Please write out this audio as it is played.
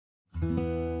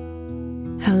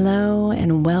Hello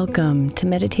and welcome to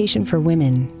Meditation for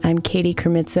Women. I'm Katie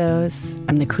Kremitzos.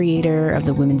 I'm the creator of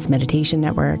the Women's Meditation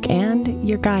Network and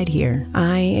your guide here.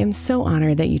 I am so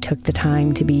honored that you took the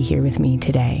time to be here with me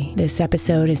today. This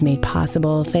episode is made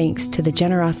possible thanks to the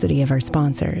generosity of our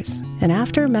sponsors. And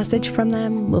after a message from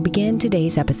them, we'll begin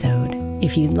today's episode.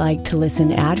 If you'd like to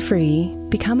listen ad-free,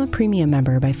 become a premium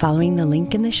member by following the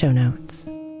link in the show notes.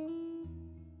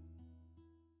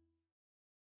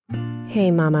 Hey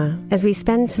Mama, as we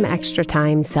spend some extra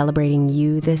time celebrating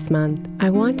you this month, I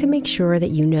want to make sure that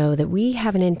you know that we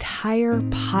have an entire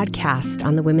podcast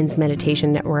on the Women's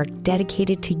Meditation Network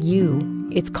dedicated to you.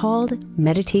 It's called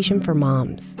Meditation for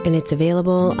Moms, and it's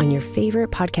available on your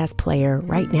favorite podcast player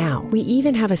right now. We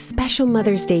even have a special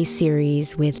Mother's Day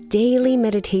series with daily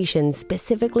meditations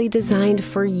specifically designed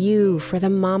for you, for the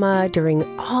mama, during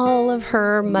all of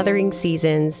her mothering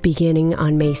seasons, beginning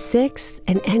on May 6th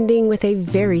and ending with a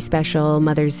very special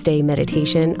Mother's Day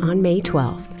meditation on May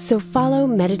 12th. So follow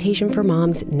Meditation for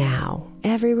Moms now,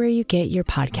 everywhere you get your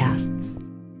podcasts.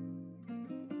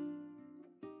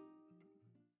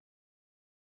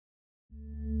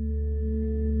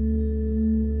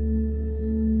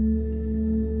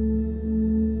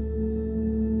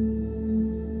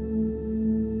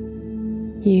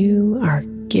 You are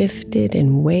gifted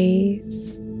in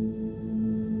ways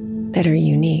that are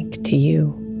unique to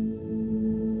you.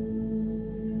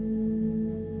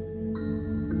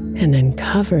 And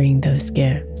uncovering those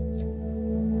gifts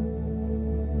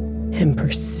and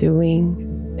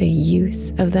pursuing the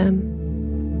use of them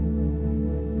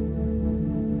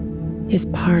is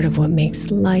part of what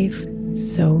makes life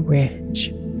so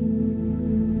rich.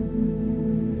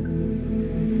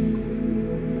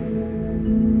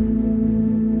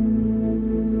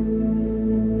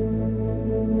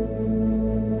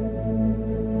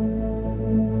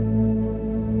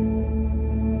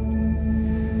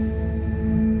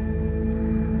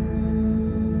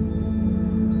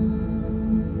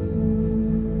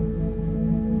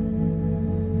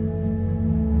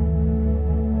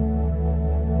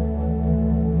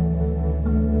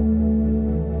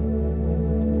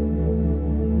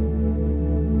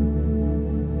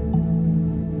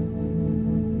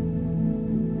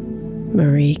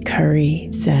 Marie Curie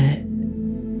said,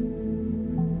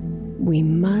 "We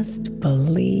must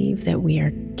believe that we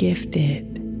are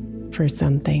gifted for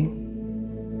something,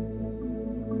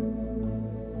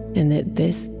 and that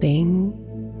this thing,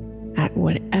 at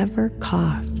whatever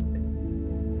cost,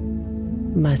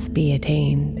 must be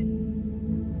attained."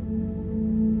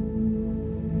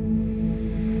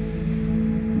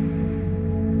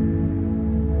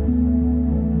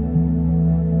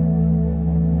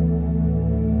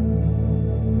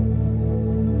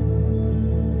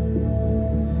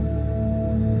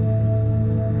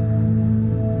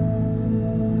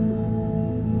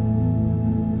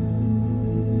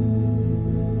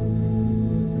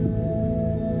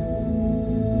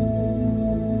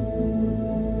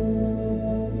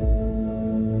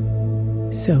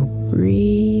 So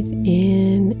breathe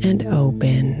in and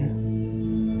open,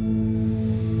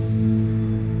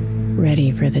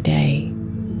 ready for the day.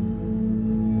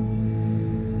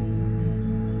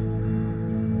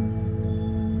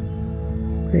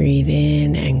 Breathe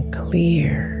in and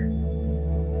clear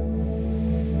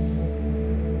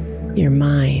your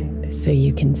mind so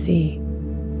you can see.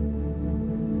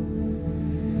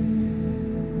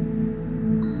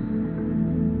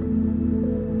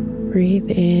 Breathe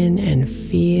in and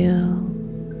feel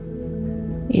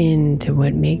into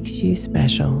what makes you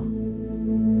special.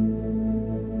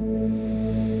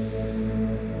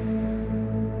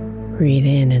 Breathe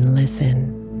in and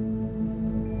listen.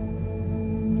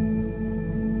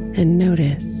 And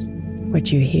notice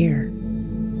what you hear.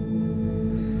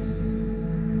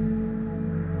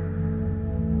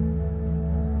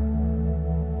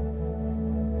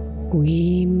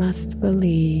 We must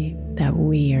believe that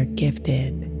we are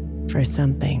gifted for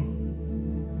something,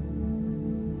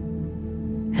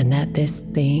 and that this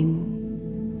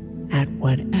thing, at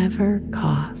whatever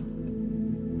cost,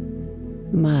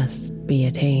 must be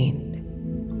attained.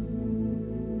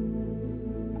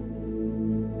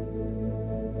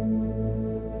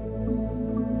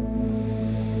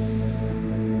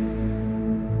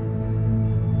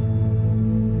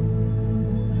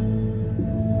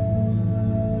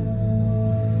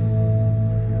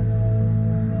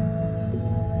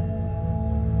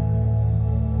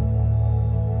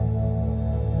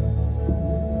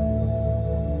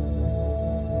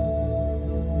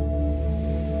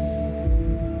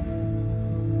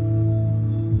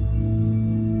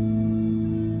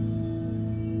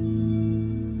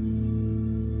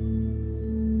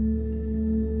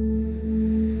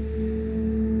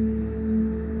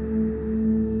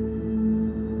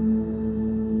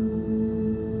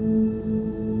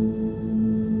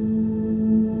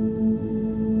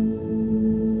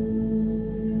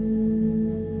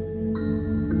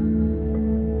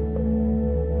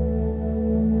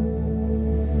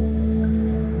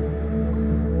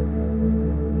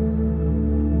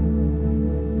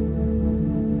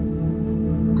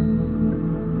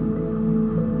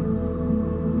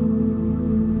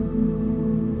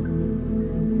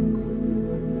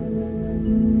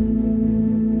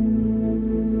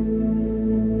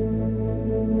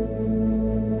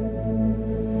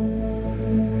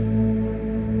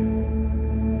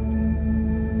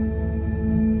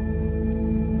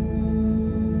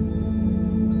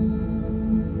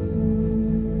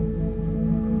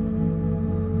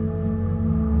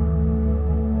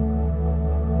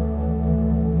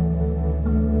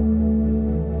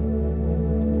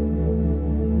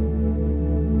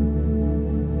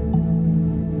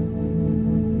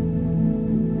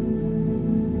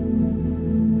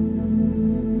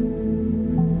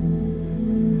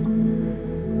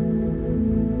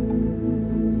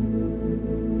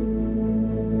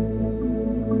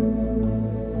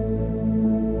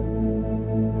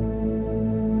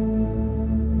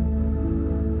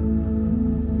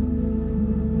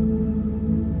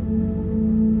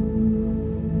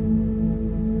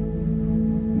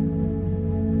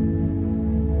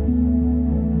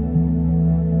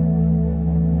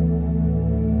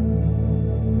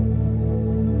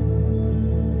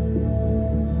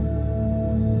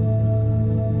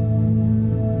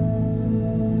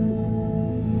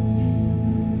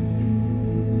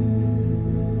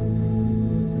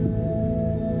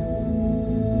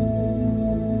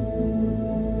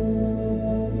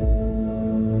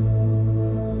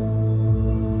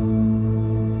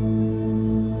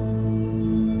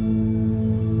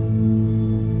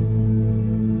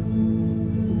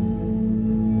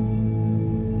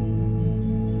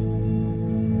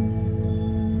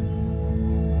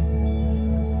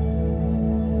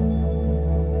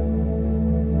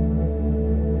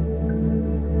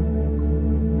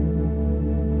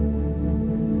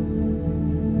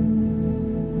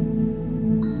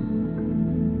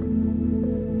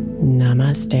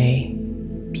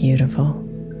 Namaste,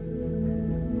 beautiful.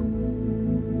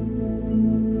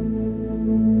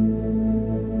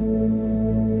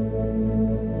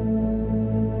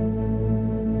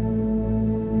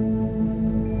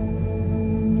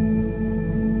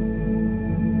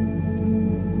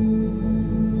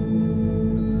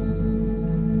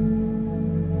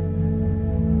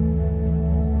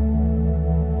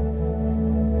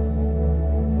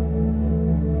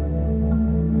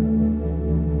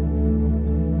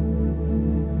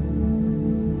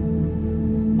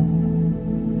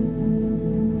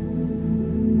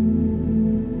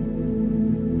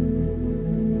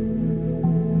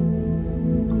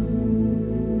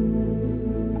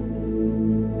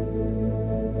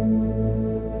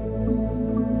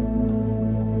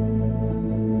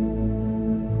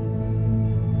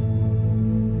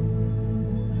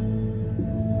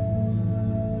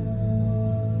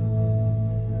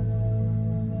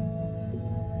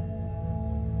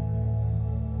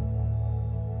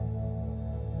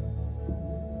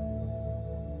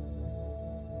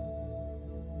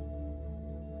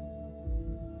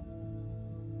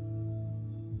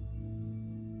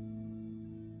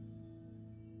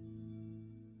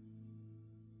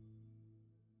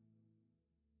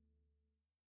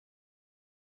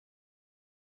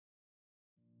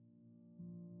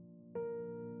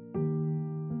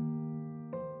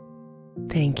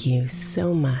 Thank you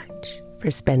so much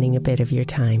for spending a bit of your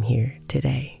time here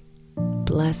today.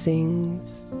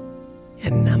 Blessings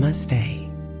and namaste.